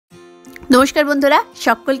नमस्कार बंधुरा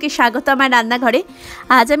सकलके स्वागत आमार रान्नाघरे।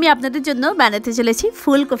 आज आमी आपनादेर जोन्नो बानाते चलेछि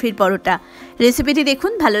फुलकपिर परोटा। रेसिपिटी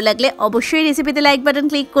देखुन, भालो लागले अवश्यई रेसिपिते लाइक बाटन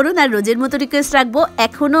क्लिक करुन। और रोजेर मतो रिक्वेस्ट राखबो,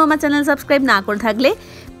 एखोनो आमार चैनल सबस्क्राइब ना करे थाकले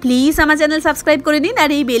प्लिज आमार चैनल सबस्क्राइब करे निन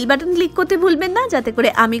और बेल बाटन क्लिक करते भूलबेन ना, जाते करे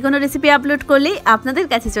आमी कोनो रेसिपि आपलोड करले आपनादेर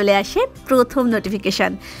काछे चले आसे प्रथम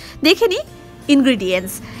नोटिफिकेशन। देखे नि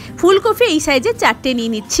इनग्रेडिएंट्स। फुलकपि এই সাইজে 4টে নিয়ে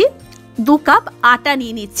নিচ্ছি। 2 কাপ आटा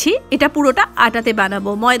নিয়ে নিচ্ছি। এটা পুরোটা আটাতে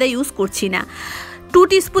বানাবো, ময়দা ইউজ করছি না। 2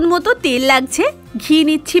 টিস্পুন মতো তেল লাগছে। ঘি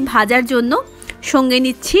নিচ্ছি ভাজার জন্য। সঙ্গে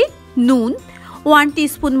নিচ্ছি নুন, 1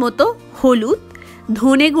 টিস্পুন মতো হলুদ,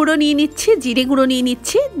 ধনে গুঁড়ো নিয়ে নিচ্ছি, জিরে গুঁড়ো নিয়ে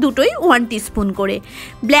নিচ্ছি, দুটোই 1 টিস্পুন করে।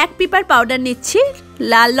 ব্ল্যাক পেপার পাউডার নিচ্ছি,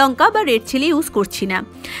 লাল লঙ্কা বা রেড চিলি ইউজ করছি না।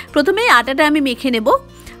 প্রথমে আটাটা আমি মেখে নেব।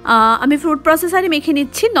 আমি ফুড প্রসেসরে মেখে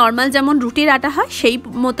নিচ্ছি, নর্মাল যেমন রুটির আটা হয় সেই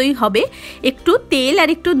মতোই হবে। একটু তেল আর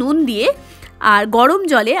একটু নুন দিয়ে আর গরম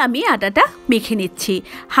জলে আমি আটাটা মেখে নিচ্ছি।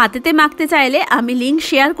 হাতেতে মাখতে চাইলে আমি লিঙ্ক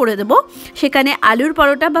শেয়ার করে দেব, সেখানে আলুর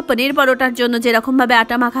পরোটা বা পনির পরোটার জন্য যেরকমভাবে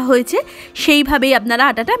আটা মাখা হয়েছে সেইভাবেই আপনারা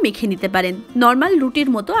আটাটা মেখে নিতে পারেন। নর্মাল রুটির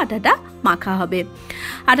মতো আটাটা মাখা হবে।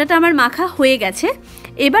 আটাটা আমার মাখা হয়ে গেছে।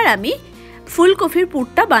 এবার আমি ফুলকপির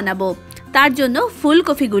পুরটা বানাবো। তার জন্য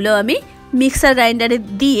ফুলকপিগুলো আমি মিক্সার গ্রাইন্ডারে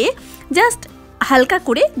দিয়ে জাস্ট হালকা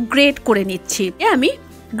করে গ্রেট করে নিচ্ছি। আমি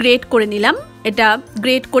গ্রেট করে নিলাম। এটা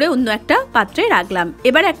গ্রেট করে অন্য একটা পাত্রে রাখলাম।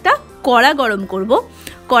 এবার একটা কড়া গরম করব।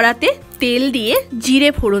 কড়াতে তেল দিয়ে জিরে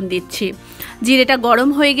ফোড়ন দিচ্ছি। জিরেটা গরম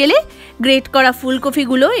হয়ে গেলে গ্রেট করা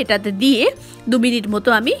ফুলকপিগুলো এটাতে দিয়ে 2 মিনিট মতো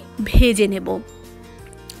আমি ভেজে নেব।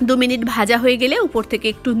 2 মিনিট ভাজা হয়ে গেলে উপর থেকে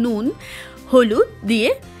একটু নুন হলুদ দিয়ে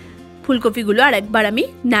ফুলকপিগুলো আর একবার আমি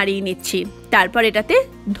নাড়িয়ে নিচ্ছি। তারপর এটাতে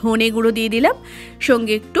ধনে গুঁড়ো দিয়ে দিলাম,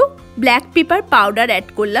 সঙ্গে একটু ব্ল্যাক পেপার পাউডার অ্যাড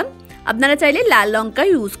করলাম। আপনারা চাইলে লাল লঙ্কা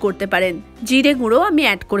ইউজ করতে পারেন। জিরে গুঁড়ো আমি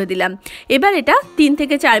অ্যাড করে দিলাম। এবার এটা 3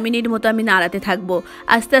 থেকে 4 মিনিট মতো আমি নাড়াতে থাকবো।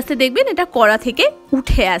 আস্তে আস্তে দেখবেন এটা কড়া থেকে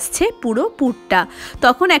উঠে আসছে পুরো পুরটা।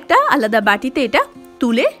 তখন একটা আলাদা বাটিতে এটা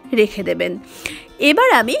তুলে রেখে দেবেন। এবার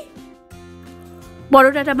আমি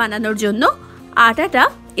পরোটাটা বানানোর জন্য আটাটা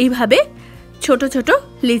এইভাবে ছোট ছোট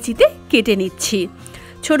লেচিতে কেটে নিচ্ছি।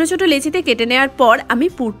 ছোট ছোট লেচিতে কেটে নেওয়ার পর আমি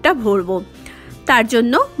পুরটা ভরবো। তার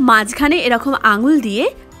জন্য মাঝখানে এরকম আঙুল দিয়ে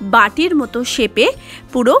বাটির মতো শেপে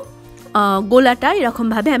পুরো গোলাটা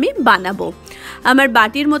এরকমভাবে আমি বানাবো। আমার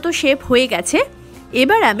বাটির মতো শেপ হয়ে গেছে।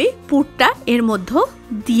 এবার আমি পুরটা এর মধ্যে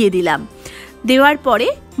দিয়ে দিলাম। দেওয়ার পরে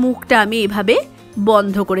মুখটা আমি এভাবে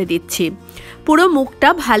বন্ধ করে দিচ্ছি। পুরো মুখটা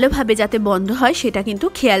ভালোভাবে যাতে বন্ধ হয় সেটা কিন্তু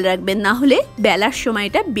খেয়াল রাখবেন, না হলে বেলার সময়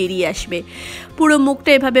এটা বেরিয়ে আসবে। পুরো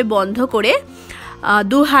মুখটা এভাবে বন্ধ করে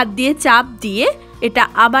 2 হাত দিয়ে চাপ দিয়ে এটা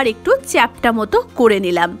আবার একটু চ্যাপটা মতো করে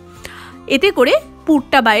নিলাম। এতে করে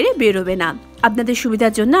পুরটা বাইরে বেরোবে না। আপনাদের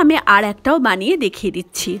সুবিধার জন্য আমি আর একটাও বানিয়ে দেখিয়ে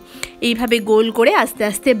দিচ্ছি। এইভাবে গোল করে আস্তে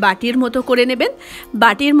আস্তে বাটির মতো করে নেবেন।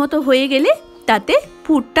 বাটির মতো হয়ে গেলে তাতে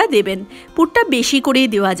পুরটা দেবেন। পুরটা বেশি করেই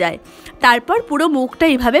দেওয়া যায়। তারপর পুরো মুখটা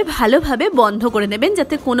এইভাবে ভালোভাবে বন্ধ করে নেবেন,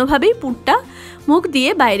 যাতে কোনোভাবেই পুরটা মুখ দিয়ে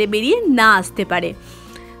বাইরে বেরিয়ে না আসতে পারে।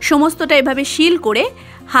 সমস্তটা এভাবে সিল করে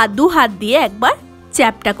 2 হাত দিয়ে একবার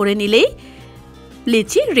চ্যাপটা করে নিলেই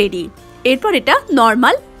লেচি রেডি। এরপর এটা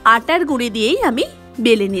নর্মাল আটার গুঁড়ি দিয়েই আমি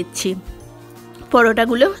বেলে নিচ্ছি।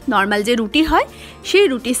 পরোটাগুলো নর্মাল যে রুটি হয় সেই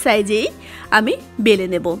রুটির সাইজেই আমি বেলে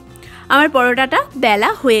নেব। আমার পরোটাটা বেলা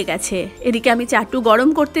হয়ে গেছে। এদিকে আমি চাটু গরম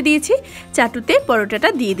করতে দিয়েছি। চাটুতে পরোটাটা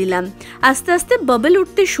দিয়ে দিলাম। আস্তে আস্তে বাবল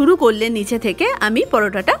উঠতে শুরু করলে নিচে থেকে আমি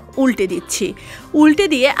পরোটাটা উল্টে দিচ্ছি। উল্টে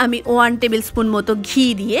দিয়ে আমি 1 টেবিল স্পুন মতো ঘি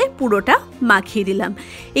দিয়ে পুরোটা মাখিয়ে দিলাম।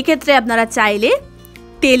 এক্ষেত্রে আপনারা চাইলে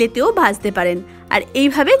তেলেতেও ভাজতে পারেন। আর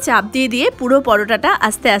এইভাবে চাপ দিয়ে দিয়ে পুরো পরোটাটা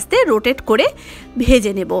আস্তে আস্তে রোটেট করে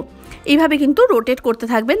ভেজে নেব। এইভাবে কিন্তু রোটেট করতে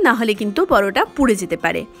থাকবেন, না হলে কিন্তু পরোটা পুড়ে যেতে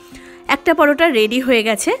পারে। একটা পরোটা রেডি হয়ে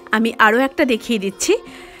গেছে। আমি আরও একটা দেখিয়ে দিচ্ছি।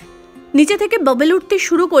 নিচে থেকে বাবল উঠতে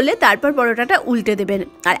শুরু করলে তারপর পরোটাটা উল্টে দেবেন।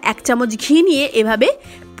 আর 1 চামচ ঘি নিয়ে এভাবে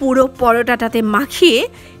পুরো পরোটাটাতে মাখিয়ে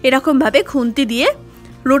এরকমভাবে খুন্তি দিয়ে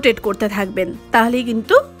রোটেট করতে থাকবেন। তাহলেই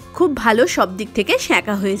কিন্তু খুব ভালো সব দিক থেকে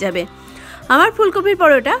সেঁকা হয়ে যাবে। আমার ফুলকপির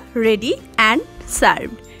পরোটা রেডি অ্যান্ড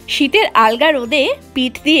সার্ভড। শীতের আলগা রোদে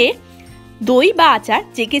পিঠ দিয়ে দই বা আচার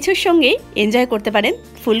যে কিছুর সঙ্গেই এনজয় করতে পারেন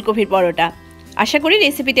ফুলকপির পরোটা। আশা করি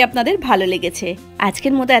রেসিপিটি আপনাদের ভালো লেগেছে।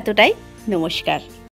 আজকের মতো এতটাই। নমস্কার।